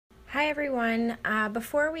Hi everyone,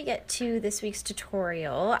 before we get to this week's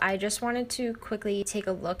tutorial, I just wanted to quickly take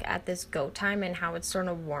a look at this go time and how it's sort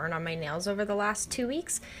of worn on my nails over the last 2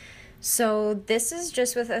 weeks. So this is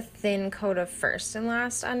just with a thin coat of First and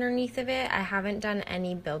Last underneath of it. I haven't done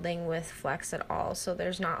any building with Flex at all, so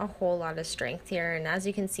there's not a whole lot of strength here, and as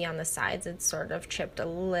you can see on the sides, it's sort of chipped a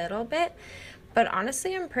little bit. But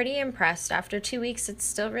honestly, I'm pretty impressed. After 2 weeks, it's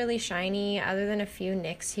still really shiny. Other than a few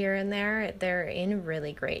nicks here and there, they're in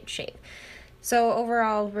really great shape. So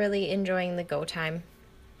overall, really enjoying the go time.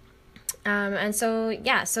 So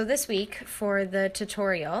this week for the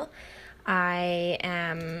tutorial, I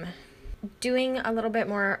am doing a little bit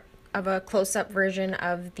more of a close-up version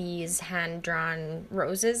of these hand-drawn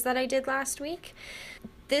roses that I did last week.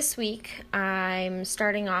 This week, I'm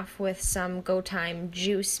starting off with some Go Time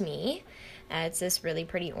Juice Me. It's this really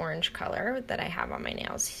pretty orange color that I have on my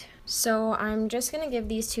nails. So I'm just going to give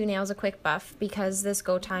these two nails a quick buff because this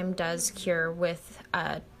Go Time does cure with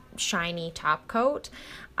a shiny top coat.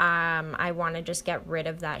 I want to just get rid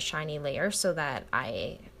of that shiny layer so that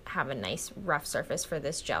I have a nice rough surface for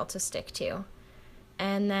this gel to stick to.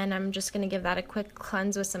 And then I'm just going to give that a quick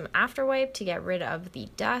cleanse with some after wipe to get rid of the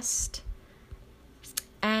dust.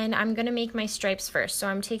 And I'm going to make my stripes first. So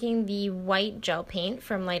I'm taking the white gel paint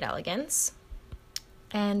from Light Elegance.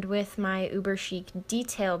 And with my Uber Chic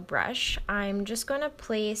detail brush, I'm just going to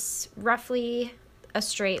place roughly a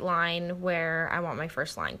straight line where I want my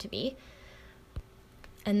first line to be.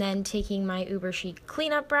 And then taking my Uber Chic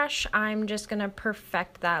cleanup brush, I'm just going to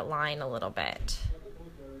perfect that line a little bit.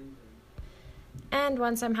 And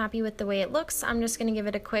once I'm happy with the way it looks, I'm just going to give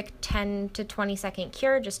it a quick 10 to 20 second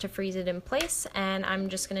cure just to freeze it in place. And I'm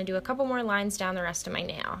just going to do a couple more lines down the rest of my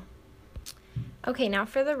nail. Okay, now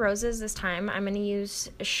for the roses this time, I'm going to use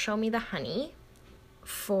Show Me the Honey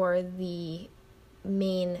for the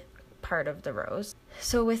main part of the rose.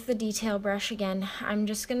 So with the detail brush again, I'm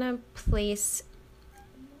just going to place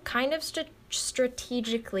kind of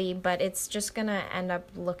strategically, but it's just going to end up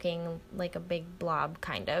looking like a big blob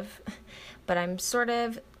kind of. But I'm sort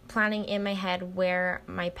of planning in my head where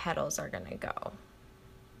my petals are going to go.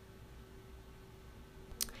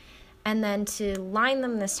 And then to line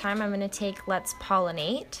them this time, I'm going to take Let's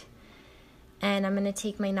Pollinate, and I'm going to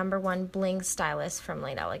take my #1 Bling Stylus from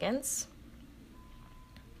Light Elegance.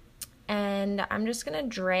 And I'm just going to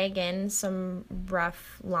drag in some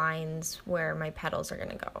rough lines where my petals are going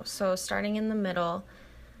to go. So starting in the middle,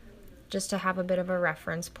 just to have a bit of a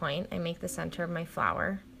reference point, I make the center of my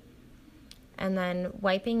flower. And then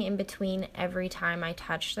wiping in between every time I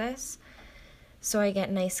touch this, so I get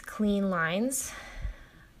nice clean lines.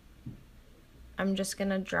 I'm just going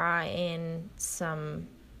to draw in some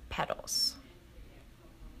petals.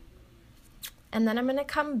 And then I'm going to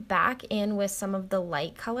come back in with some of the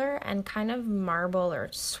light color and kind of marble or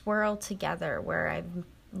swirl together where I've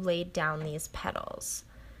laid down these petals.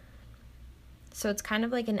 So it's kind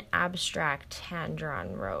of like an abstract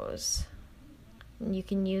hand-drawn rose. And you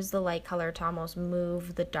can use the light color to almost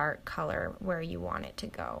move the dark color where you want it to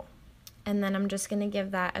go. And then I'm just going to give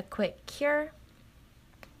that a quick cure.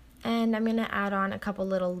 And I'm going to add on a couple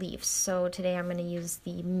little leaves. So today I'm going to use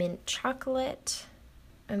the mint chocolate.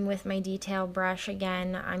 And with my detail brush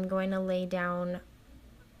again, I'm going to lay down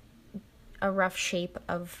a rough shape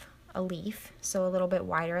of a leaf. So a little bit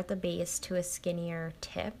wider at the base to a skinnier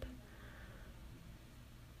tip.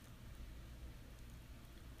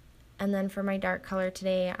 And then for my dark color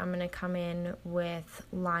today, I'm going to come in with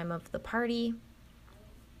Lime of the Party.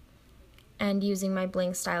 And using my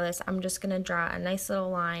Bling Stylus, I'm just going to draw a nice little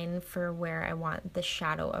line for where I want the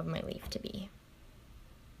shadow of my leaf to be.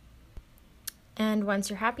 And once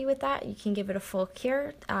you're happy with that, you can give it a full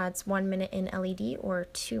cure. It's 1 minute in LED or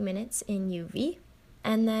 2 minutes in UV.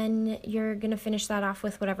 And then you're going to finish that off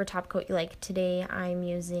with whatever top coat you like. Today I'm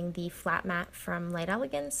using the Flat Matte from Light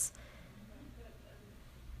Elegance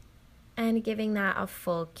and giving that a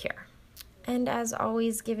full cure. And as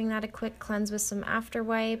always, giving that a quick cleanse with some after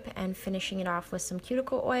wipe and finishing it off with some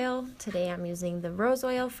cuticle oil. Today I'm using the rose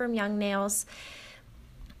oil from Young Nails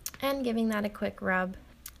and giving that a quick rub.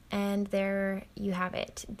 And there you have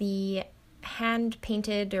it. The hand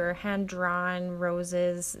painted or hand drawn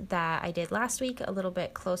roses that I did last week, a little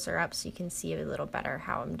bit closer up so you can see a little better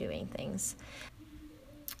how I'm doing things.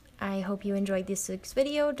 I hope you enjoyed this week's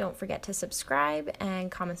video. Don't forget to subscribe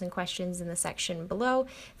and comments and questions in the section below.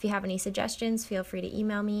 If you have any suggestions, feel free to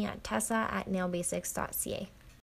email me at tessa@nailbasics.ca.